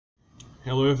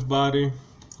Hello everybody,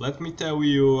 let me tell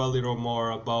you a little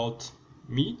more about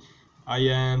me. I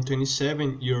am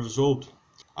 27 years old.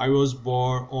 I was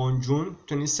born on June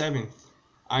 27th.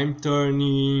 I'm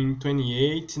turning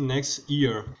 28 next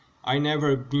year. I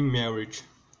never been married.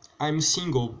 I'm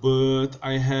single, but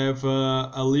I have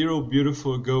a little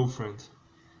beautiful girlfriend.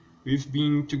 We've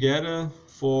been together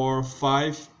for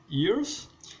 5 years,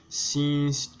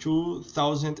 since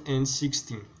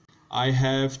 2016. I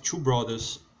have two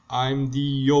brothers. I'm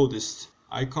the oldest.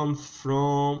 I come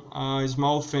from a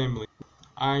small family.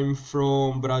 I'm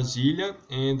from Brasília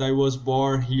and I was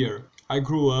born here. I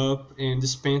grew up and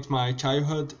spent my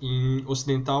childhood in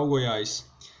Ocidental Goiás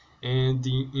and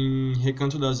in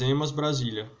Recanto das Emas,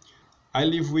 Brasília. I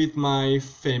live with my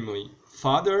family,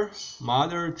 father,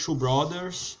 mother, two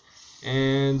brothers,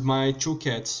 and my two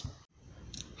cats.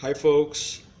 Hi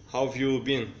folks, how have you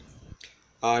been?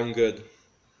 I'm good.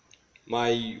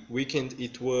 My weekend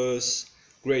it was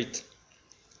great.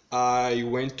 I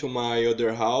went to my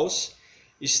other house,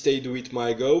 stayed with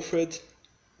my girlfriend,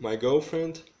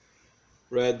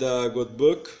 read a good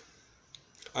book.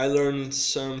 I learned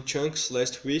some chunks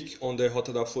last week on the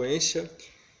Rota da Fluência.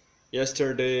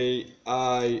 Yesterday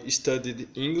I studied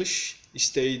English,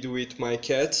 stayed with my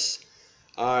cats.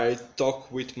 I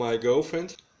talked with my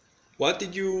girlfriend. What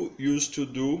did you used to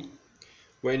do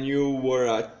when you were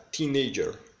a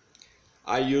teenager?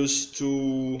 I used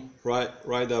to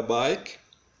ride a bike,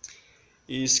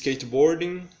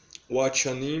 skateboarding, watch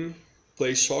anime,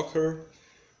 play soccer,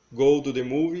 go to the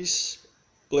movies,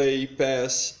 play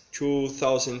PES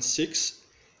 2006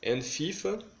 and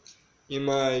FIFA in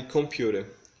my computer.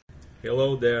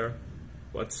 Hello there,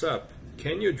 what's up?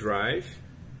 Can you drive?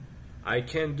 I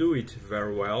can do it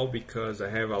very well because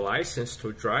I have a license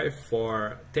to drive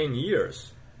for 10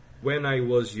 years. When I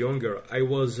was younger, I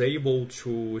was able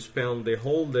to spend the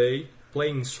whole day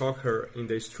playing soccer in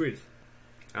the street.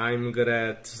 I'm good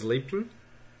at sleeping.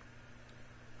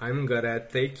 I'm good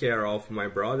at take care of my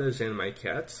brothers and my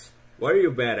cats. What are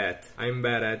you bad at? I'm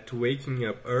bad at waking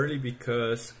up early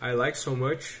because I like so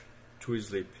much to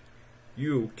sleep.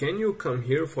 Can you come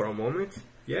here for a moment?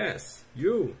 Yes,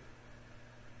 you.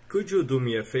 Could you do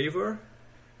me a favor?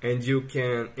 And you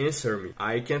can answer me.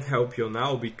 I can't help you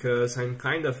now because I'm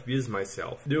kind of busy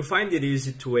myself. Do you find it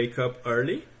easy to wake up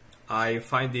early? I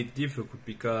find it difficult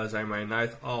because I'm a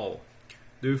night owl.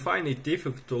 Do you find it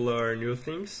difficult to learn new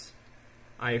things?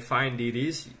 I find it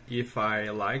easy if I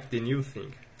like the new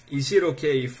thing. Is it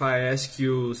okay if I ask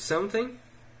you something?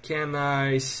 Can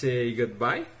I say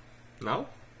goodbye now?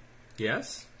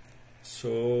 Yes?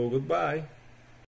 So goodbye.